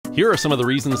Here are some of the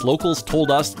reasons locals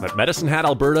told us that Medicine Hat,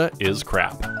 Alberta is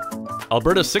crap.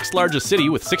 Alberta's 6th largest city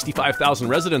with 65,000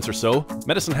 residents or so,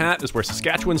 Medicine Hat is where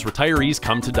Saskatchewan's retirees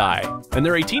come to die, and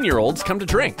their 18-year-olds come to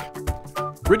drink.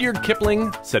 Rudyard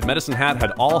Kipling said Medicine Hat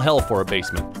had all hell for a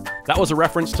basement. That was a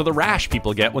reference to the rash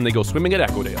people get when they go swimming at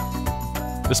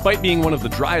Echodale. Despite being one of the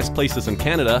driest places in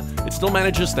Canada, it still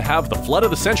manages to have the flood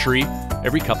of the century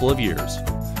every couple of years.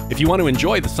 If you want to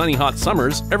enjoy the sunny hot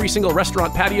summers, every single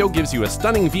restaurant patio gives you a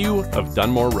stunning view of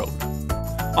Dunmore Road.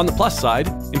 On the plus side,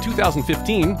 in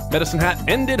 2015, Medicine Hat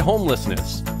ended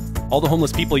homelessness. All the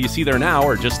homeless people you see there now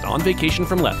are just on vacation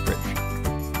from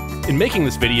Lethbridge. In making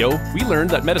this video, we learned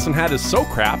that Medicine Hat is so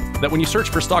crap that when you search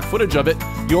for stock footage of it,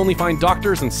 you only find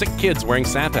doctors and sick kids wearing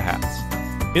Santa hats.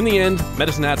 In the end,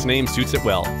 Medicine Hat's name suits it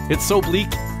well. It's so bleak,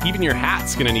 even your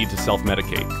hat's gonna need to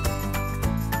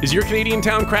self-medicate. Is your Canadian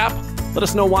town crap? Let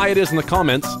us know why it is in the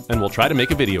comments, and we'll try to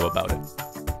make a video about it.